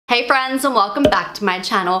Hey friends, and welcome back to my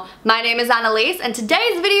channel. My name is Annalise and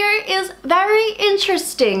today's video is very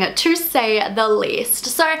interesting to say the least.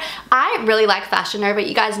 So I really like Fashion Nova.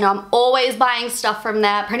 You guys know I'm always buying stuff from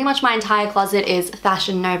there. Pretty much my entire closet is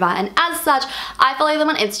Fashion Nova, and as such I follow them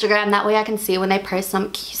on Instagram. That way I can see when they post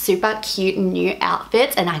some super cute new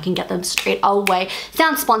outfits and I can get them straight away.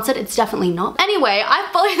 Sounds sponsored, it's definitely not. Anyway, I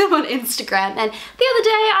follow them on Instagram, and the other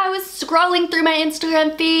day I was scrolling through my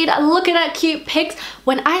Instagram feed looking at cute pics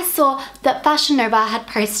when I saw that Fashion Nova had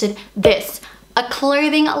posted this, a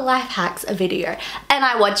clothing life hacks video, and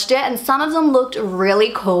I watched it, and some of them looked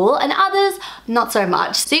really cool and others not so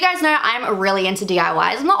much. So you guys know I'm really into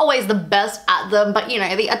DIYs. I'm not always the best at them, but you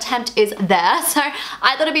know, the attempt is there. So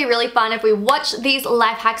I thought it'd be really fun if we watched these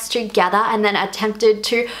life hacks together and then attempted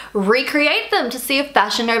to recreate them to see if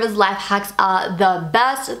Fashion Nova's life hacks are the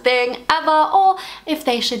best thing ever or if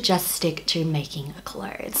they should just stick to making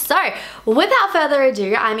clothes. So without further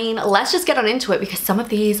ado, I mean, let's just get on into it because some of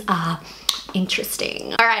these are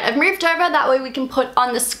interesting. All right, I've moved over, that way we can put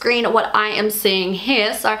on the screen what I am seeing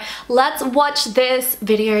here. So let's watch this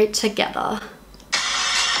video together.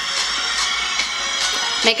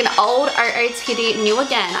 Make an old OOTD new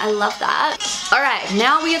again. I love that. All right,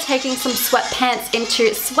 now we are taking some sweatpants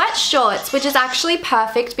into sweat shorts, which is actually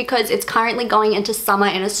perfect because it's currently going into summer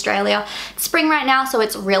in Australia. It's spring right now, so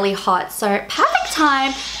it's really hot. So perfect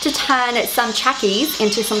time to turn some trackies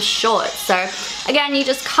into some shorts. So again, you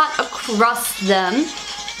just cut across them,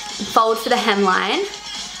 fold for the hemline.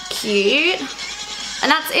 Cute. And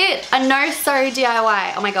that's it, a no-sew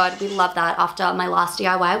DIY. Oh my god, we love that after my last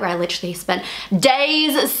DIY where I literally spent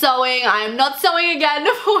days sewing. I am not sewing again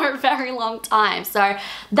for a very long time. So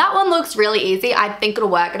that one looks really easy. I think it'll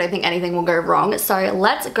work. I don't think anything will go wrong. So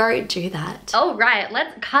let's go do that. All right,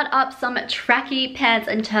 let's cut up some tracky pants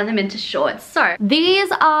and turn them into shorts. So these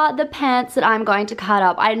are the pants that I'm going to cut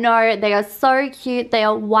up. I know they are so cute. They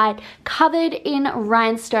are white, covered in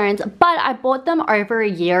rhinestones, but I bought them over a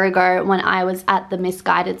year ago when I was at the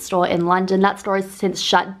Misguided store in London. That store has since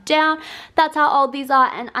shut down. That's how old these are,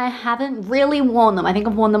 and I haven't really worn them. I think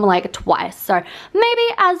I've worn them like twice, so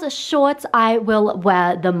maybe as a shorts I will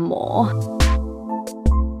wear them more.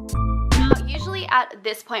 Now, usually at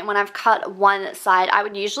this point when I've cut one side, I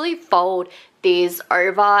would usually fold these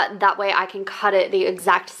over, that way I can cut it the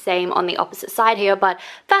exact same on the opposite side here, but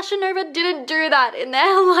Fashion Nova didn't do that in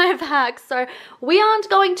their life hack, so we aren't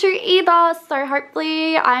going to either. So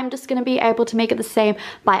hopefully I'm just gonna be able to make it the same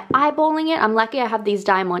by eyeballing it. I'm lucky I have these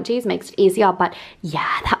diamantes, makes it easier, but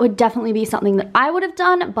yeah, that would definitely be something that I would have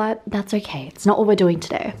done, but that's okay, it's not what we're doing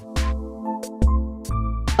today.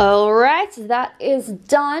 Alright, that is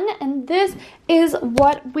done, and this is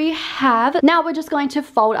what we have. Now we're just going to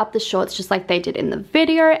fold up the shorts just like they did in the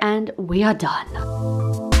video, and we are done.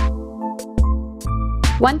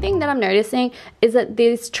 One thing that I'm noticing is that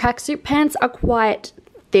these tracksuit pants are quite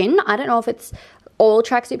thin. I don't know if it's all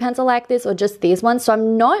tracksuit pants are like this or just these ones, so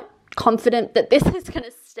I'm not confident that this is going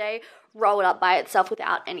to stay rolled up by itself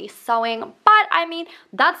without any sewing, but I mean,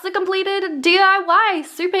 that's the completed DIY.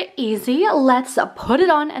 Super easy. Let's put it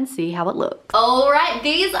on and see how it looks. All right,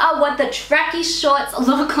 these are what the tracky shorts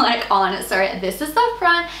look like on. So this is the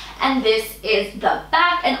front and this is the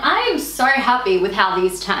back, and I am so happy with how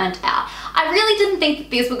these turned out. I really didn't think that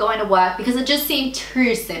these were going to work because it just seemed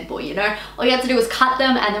too simple, you know? All you have to do is cut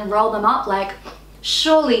them and then roll them up. Like,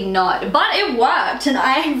 surely not, but it worked, and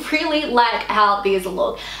I really like how these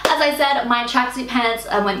look. As I said, my tracksuit pants,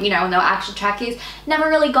 when they were actual trackies, never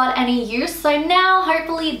really got any use, so now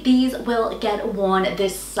hopefully these will get worn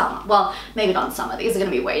this summer. Well, maybe not summer, these are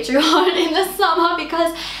gonna be way too hot in the summer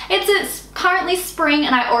because it's currently spring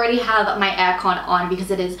and I already have my aircon on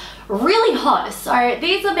because it is really hot. So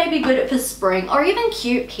these are maybe good for spring, or even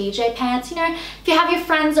cute PJ pants, you know, if you have your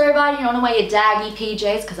friends over and you don't want to wear your daggy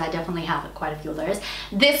PJs, because I definitely have quite a few of those,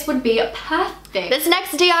 this would be perfect. This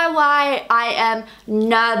next DIY I am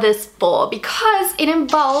nervous for because it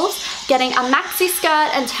involves getting a maxi skirt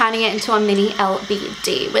and turning it into a mini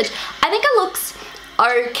LBD, which I think it looks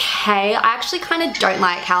okay. I actually kind of don't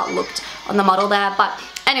like how it looked on the model there, but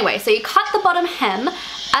anyway, so you cut the bottom hem.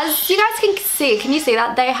 As you guys can you see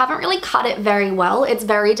that? They haven't really cut it very well. It's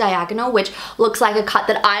very diagonal, which looks like a cut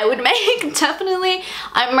that I would make, definitely.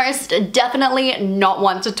 I'm most definitely not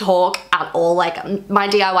one to talk at all. Like my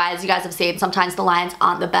DIYs, you guys have seen, sometimes the lines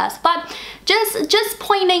aren't the best, but just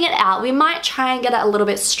pointing it out. We might try and get it a little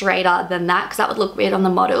bit straighter than that because that would look weird on the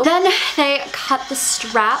model. Then they cut the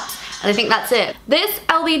straps And I think that's it. This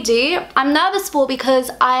LBD, I'm nervous for because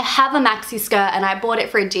I have a maxi skirt and I bought it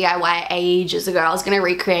for a DIY ages ago. I was gonna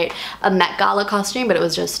recreate a Met Gala costume, but it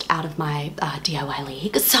was just out of my DIY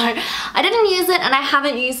league. So I didn't use it and I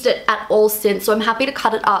haven't used it at all since, so I'm happy to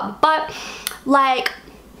cut it up. But like,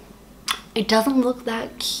 it doesn't look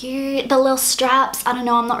that cute. The little straps, I don't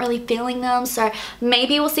know, I'm not really feeling them. So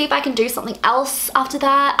maybe we'll see if I can do something else after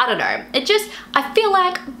that. I don't know. It just, I feel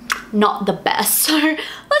like not the best. So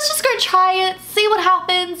let's just go try it, see what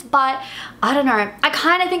happens. But I don't know. I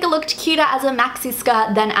kind of think it looked cuter as a maxi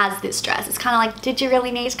skirt than as this dress. It's kind of like, did you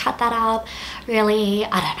really need to cut that up? Really?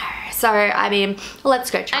 I don't know. So, I mean, let's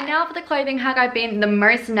go try. And now for the clothing hack I've been the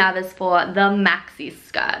most nervous for, the maxi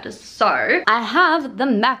skirt. So, I have the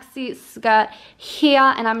maxi skirt here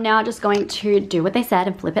and I'm now just going to do what they said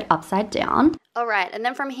and flip it upside down. All right, and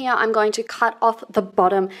then from here, I'm going to cut off the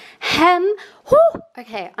bottom hem. Whew.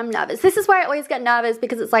 Okay, I'm nervous. This is where I always get nervous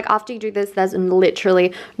because it's like after you do this, there's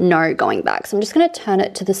literally no going back. So I'm just gonna turn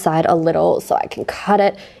it to the side a little so I can cut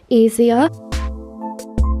it easier.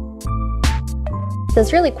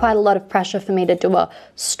 There's really quite a lot of pressure for me to do a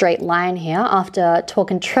straight line here after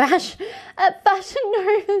talking trash at Fashion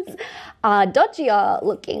Nova's dodgier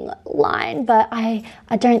looking line, but I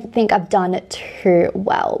don't think I've done it too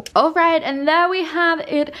well. All right, and there we have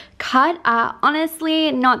it cut.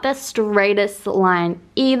 Honestly, not the straightest line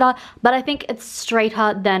either, but I think it's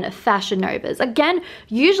straighter than Fashion Nova's. Again,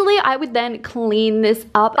 usually I would then clean this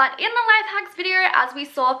up, but in the life hacks video, as we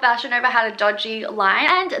saw, Fashion Nova had a dodgy line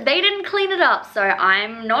and they didn't clean it up, so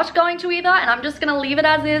I'm not going to either, and I'm just gonna leave it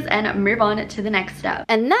as is and move on to the next step.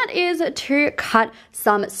 And that is to cut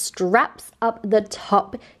some straps up the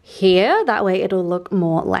top here. That way it'll look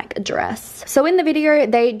more like a dress. So in the video,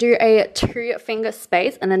 they do a 2-finger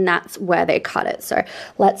space and then that's where they cut it. So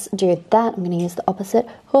let's do that. I'm gonna use the opposite.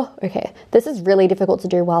 Oh, okay. This is really difficult to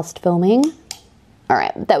do whilst filming. All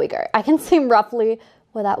right, there we go. I can see roughly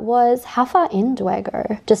where that was. How far in do I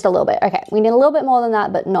go? Just a little bit. Okay, we need a little bit more than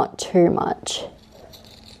that, but not too much.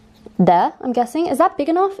 There, I'm guessing. Is that big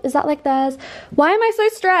enough? Is that like theirs? Why am I so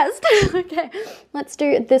stressed? Okay, let's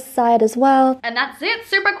do this side as well. And that's it,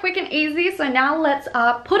 super quick and easy. So now let's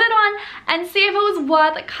put it on and see if it was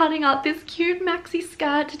worth cutting up this cute maxi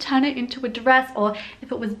skirt to turn it into a dress, or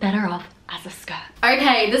if it was better off as a skirt.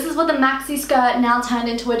 Okay, this is what the maxi skirt now turned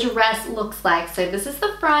into a dress looks like. So this is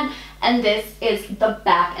the front and this is the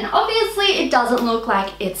back, and obviously it doesn't look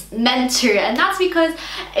like it's meant to, and that's because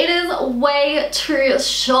it is way too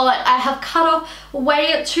short. I have cut off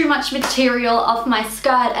way too much material off my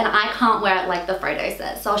skirt and I can't wear it like the photo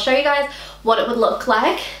says. So I'll show you guys what it would look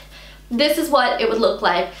like. This is what it would look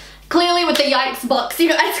like. Clearly with the yikes box, you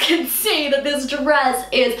guys can see that this dress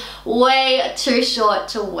is way too short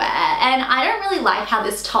to wear. And I don't really like how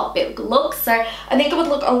this top bit looks, so I think it would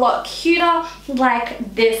look a lot cuter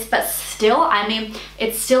like this, but still, I mean,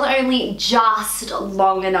 it's still only just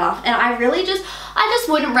long enough. And I just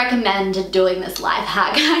wouldn't recommend doing this life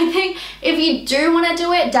hack. I think if you do want to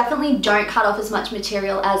do it, definitely don't cut off as much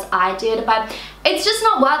material as I did, but it's just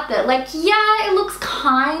not worth it. Like, yeah, it looks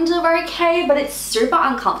kind of okay, but it's super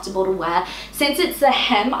uncomfortable to wear. Since it's the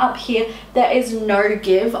hem up here, there is no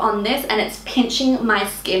give on this and it's pinching my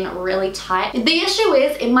skin really tight. The issue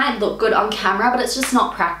is it might look good on camera, but it's just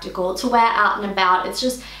not practical to wear out and about.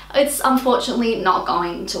 It's unfortunately not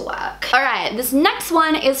going to work. All right, this next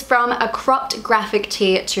one is from a cropped graphic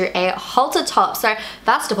tee to a halter top. So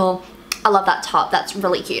first of all, I love that top. That's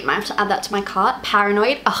really cute. I might have to add that to my cart.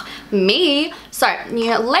 Paranoid. Oh, me. So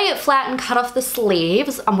you lay it flat and cut off the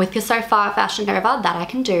sleeves. I'm with you so far, Fashion Nova. That I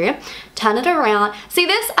can do. Turn it around. See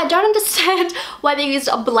this? I don't understand why they used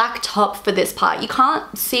a black top for this part. You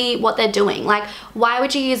can't see what they're doing. Like, why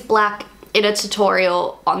would you use black in a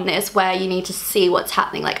tutorial on this where you need to see what's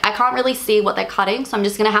happening? Like, I can't really see what they're cutting, so I'm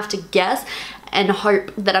just gonna have to guess and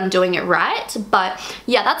hope that I'm doing it right. But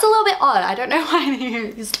yeah, that's a little bit odd. I don't know why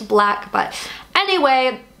they used black, but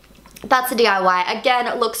anyway, that's a DIY. Again,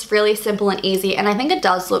 it looks really simple and easy, and I think it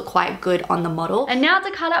does look quite good on the model. And now to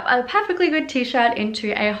cut up a perfectly good t-shirt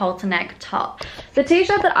into a halter neck top. The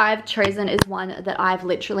t-shirt that I've chosen is one that I've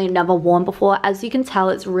literally never worn before. As you can tell,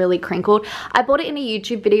 it's really crinkled. I bought it in a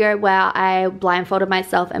YouTube video where I blindfolded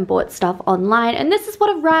myself and bought stuff online, and this is what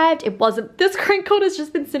arrived. It wasn't this crinkled. It's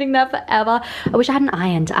just been sitting there forever. I wish I had an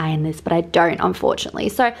iron to iron this, but I don't, unfortunately.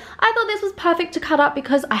 So I thought this was perfect to cut up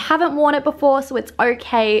because I haven't worn it before, so it's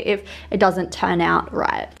okay if it doesn't turn out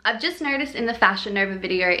right. I've just noticed in the Fashion Nova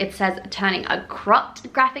video, it says turning a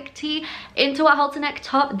cropped graphic tee into a halter neck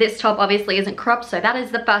top. This top obviously isn't cropped, so that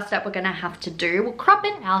is the first step we're gonna have to do. We'll crop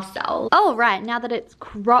it ourselves. Oh, right, now that it's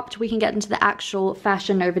cropped, we can get into the actual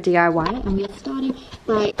Fashion Nova DIY, and we're starting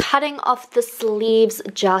by cutting off the sleeves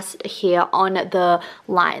just here on the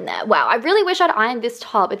line there. Wow, I really wish I'd ironed this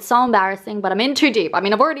top. It's so embarrassing, but I'm in too deep. I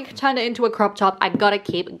mean, I've already turned it into a crop top. I gotta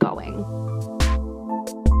keep going.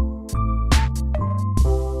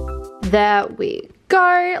 There we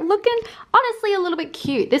go. Looking honestly a little bit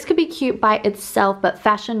cute. This could be cute by itself, but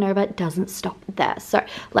Fashion Nova doesn't stop there. So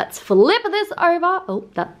let's flip this over. Oh,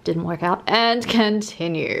 that didn't work out. And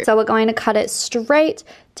continue. So we're going to cut it straight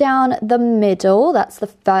down the middle. That's the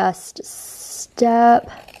first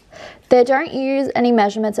step. They don't use any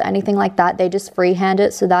measurements or anything like that. They just freehand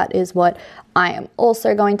it. So that is what I am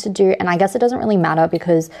also going to do. And I guess it doesn't really matter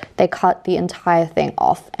because they cut the entire thing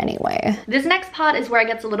off anyway. This next part is where it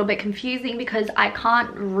gets a little bit confusing because I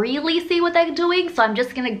can't really see what they're doing. So I'm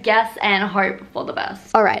just gonna guess and hope for the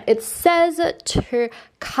best. All right, it says to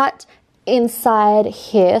cut inside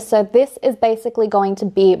here. So this is basically going to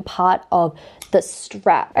be part of the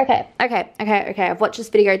strap. Okay. I've watched this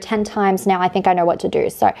video 10 times now. I think I know what to do.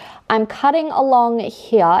 So I'm cutting along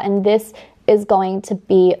here, and this is going to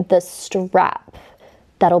be the strap.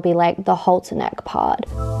 That'll be like the halter neck part.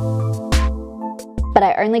 But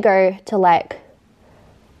I only go to like,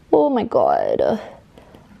 oh my God,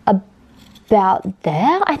 about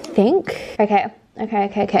there, I think.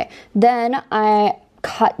 Okay. Then I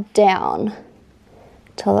cut down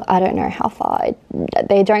till I don't know how far.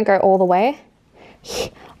 They don't go all the way.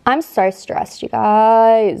 I'm so stressed, you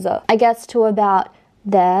guys. I guess to about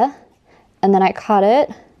there, and then I cut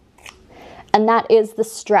it, and that is the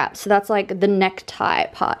strap. So that's like the necktie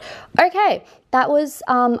part. Okay, that was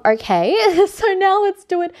okay. So now let's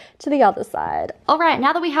do it to the other side. All right,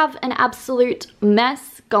 now that we have an absolute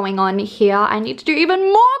mess going on here, I need to do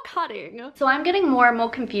even more cutting. So I'm getting more and more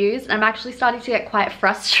confused, and I'm actually starting to get quite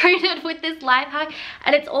frustrated with this life hack,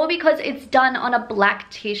 and it's all because it's done on a black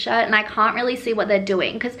t-shirt and I can't really see what they're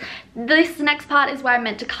doing, because this next part is where I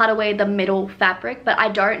meant to cut away the middle fabric, but I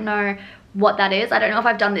don't know what that is. I don't know if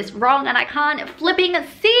I've done this wrong, and I can't flipping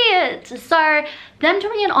see it. So them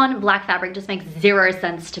doing it on black fabric just makes zero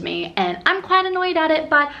sense to me, and I'm quite annoyed at it,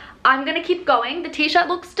 but I'm gonna keep going. The t-shirt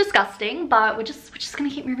looks disgusting, but we're just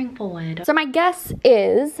gonna keep moving forward. So my guess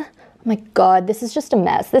is, oh my God, this is just a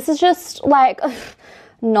mess. This is just like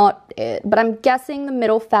not it, but I'm guessing the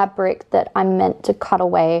middle fabric that I'm meant to cut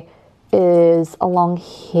away is along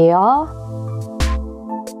here.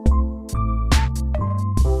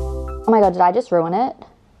 Oh my God, did I just ruin it?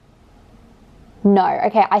 No,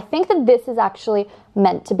 okay, I think that this is actually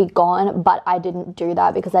meant to be gone, but I didn't do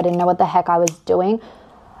that because I didn't know what the heck I was doing.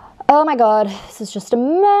 Oh my God, this is just a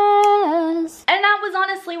mess. And that was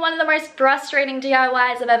honestly one of the most frustrating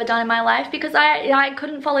DIYs I've ever done in my life because I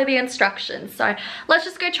couldn't follow the instructions. So let's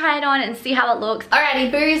just go try it on and see how it looks. Alrighty,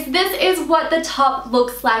 boos, this is what the top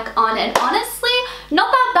looks like on, and honestly, not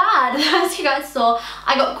that bad. As you guys saw,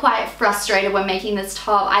 I got quite frustrated when making this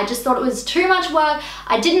top. I just thought it was too much work.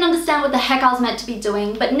 I didn't understand what the heck I was meant to be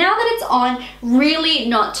doing, but now that it's on, really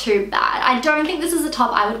not too bad. I don't think this is a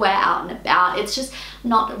top I would wear out and about. It's just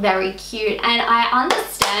not very cute, and I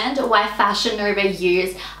understand why Fashion Nova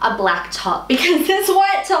use a black top because this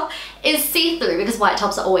white top is see-through, because white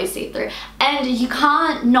tops are always see-through, and you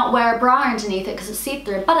can't not wear a bra underneath it because it's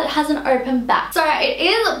see-through, but it has an open back. So it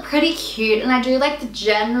is pretty cute, and I do like the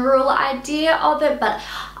general idea of it, but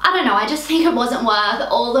I don't know, I just think it wasn't worth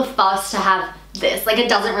all the fuss to have this. Like, it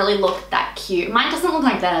doesn't really look that cute. Mine doesn't look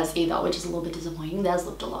like theirs either, which is a little bit disappointing. Theirs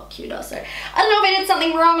looked a lot cuter, so I don't know if I did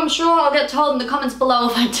something wrong. I'm sure I'll get told in the comments below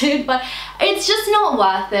if I did, but it's just not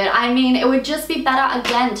worth it. I mean, it would just be better,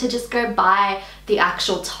 again, to just go buy the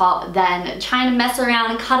actual top than trying to mess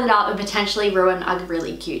around and cut it up and potentially ruin a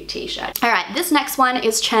really cute t-shirt. All right, this next one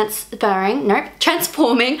is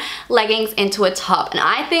transforming leggings into a top, and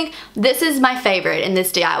I think this is my favorite in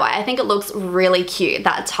this DIY. I think it looks really cute,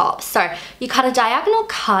 that top. So you cut a diagonal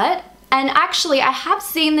cut, and actually I have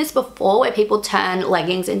seen this before where people turn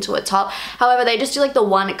leggings into a top. However, they just do like the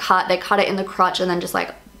one cut, they cut it in the crotch and then just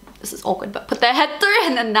like, this is awkward, but put their head through,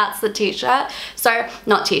 and then that's the t-shirt. So,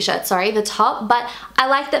 not t-shirt, sorry, the top. But I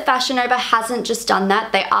like that Fashion Nova hasn't just done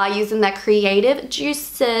that. They are using their creative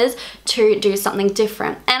juices to do something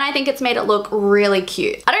different. And I think it's made it look really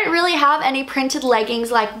cute. I don't really have any printed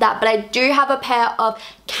leggings like that, but I do have a pair of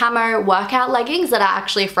camo workout leggings that are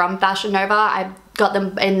actually from Fashion Nova. I got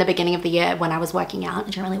them in the beginning of the year when I was working out. I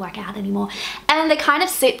don't really work out anymore. And they kind of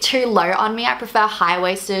sit too low on me. I prefer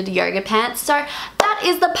high-waisted yoga pants. So that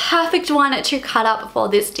is the perfect one to cut up for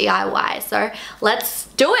this DIY. So let's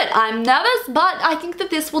do it. I'm nervous, but I think that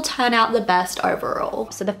this will turn out the best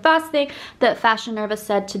overall. So the first thing that Fashion Nova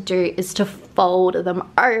said to do is to fold them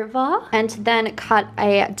over and then cut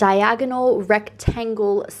a diagonal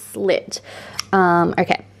rectangle slit.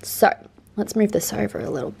 Okay, so let's move this over a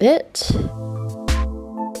little bit.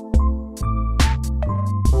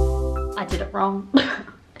 I did it wrong.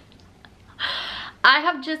 I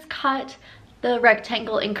have just cut the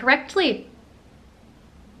rectangle incorrectly.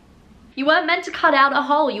 You weren't meant to cut out a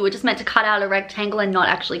hole, you were just meant to cut out a rectangle and not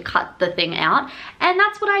actually cut the thing out. And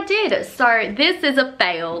that's what I did. So this is a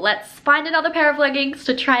fail. Let's find another pair of leggings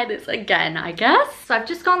to try this again, I guess. So I've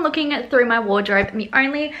just gone looking through my wardrobe, and the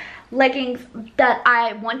only leggings that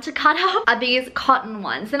I want to cut up are these cotton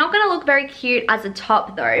ones. They're not going to look very cute as a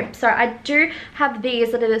top though. So I do have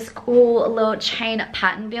these that are this cool little chain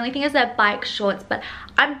pattern. The only thing is they're bike shorts, but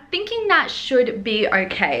I'm thinking that should be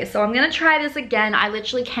okay. So I'm going to try this again. I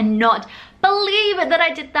literally cannot believe that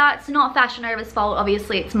I did that. It's not Fashion Nova's fault.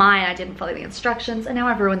 Obviously it's mine. I didn't follow the instructions and now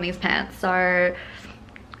I've ruined these pants. So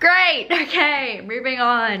great. Okay, moving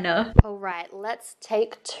on. All right, let's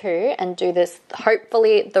take two and do this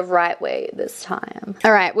hopefully the right way this time.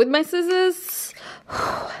 All right, with my scissors,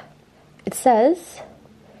 it says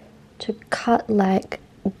to cut like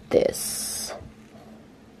this.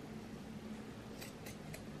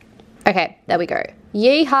 Okay, there we go.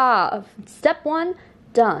 Yeehaw! Step one,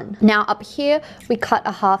 done. Now up here, we cut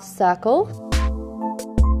a half circle.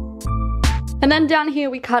 And then down here,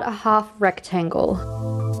 we cut a half rectangle.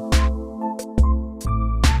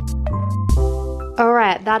 All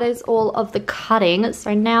right, that is all of the cutting.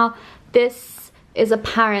 So now this is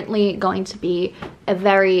apparently going to be a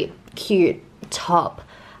very cute top.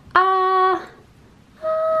 I'm not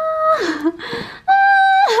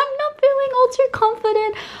feeling all too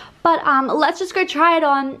confident. But let's just go try it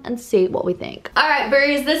on and see what we think. All right,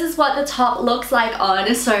 Breeze, this is what the top looks like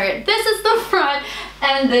on. So this is the front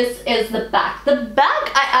and this is the back. The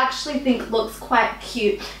back I actually think looks quite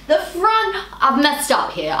cute. The front, I've messed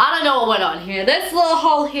up here. I don't know what went on here. This little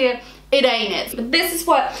hole here, it ain't it. But this is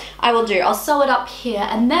what I will do. I'll sew it up here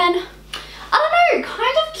and then, I don't know,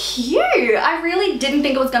 kind of cute. I really didn't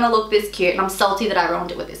think it was gonna look this cute and I'm salty that I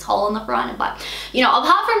ruined it with this hole in the front. But, you know,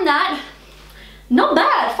 apart from that, not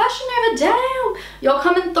bad. Fashion Nova, damn. You're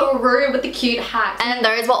coming through with the cute hacks. And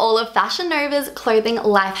those were all of Fashion Nova's clothing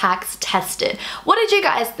life hacks tested. What did you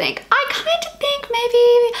guys think? I kind of think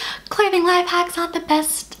maybe clothing life hacks aren't the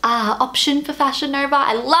best option for Fashion Nova.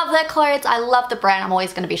 I love their clothes. I love the brand. I'm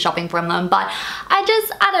always going to be shopping from them. But I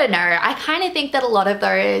don't know. I kind of think that a lot of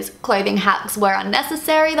those clothing hacks were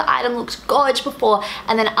unnecessary. The item looked gorgeous before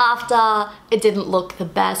and then after it didn't look the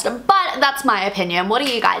best. But that's my opinion. What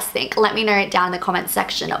do you guys think? Let me know it down in the comment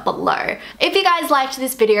section below. If you guys liked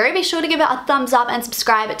this video, be sure to give it a thumbs up and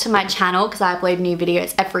subscribe to my channel because I upload new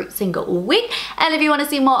videos every single week. And if you want to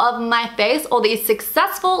see more of my face or these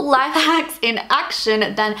successful life hacks in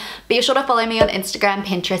action, then be sure to follow me on Instagram,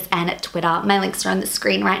 Pinterest, and Twitter. My links are on the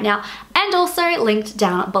screen right now and also linked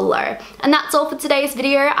down below. And that's all for today's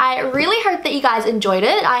video. I really hope that you guys enjoyed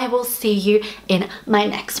it. I will see you in my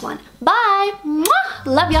next one. Bye! Mwah!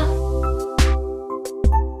 Love ya!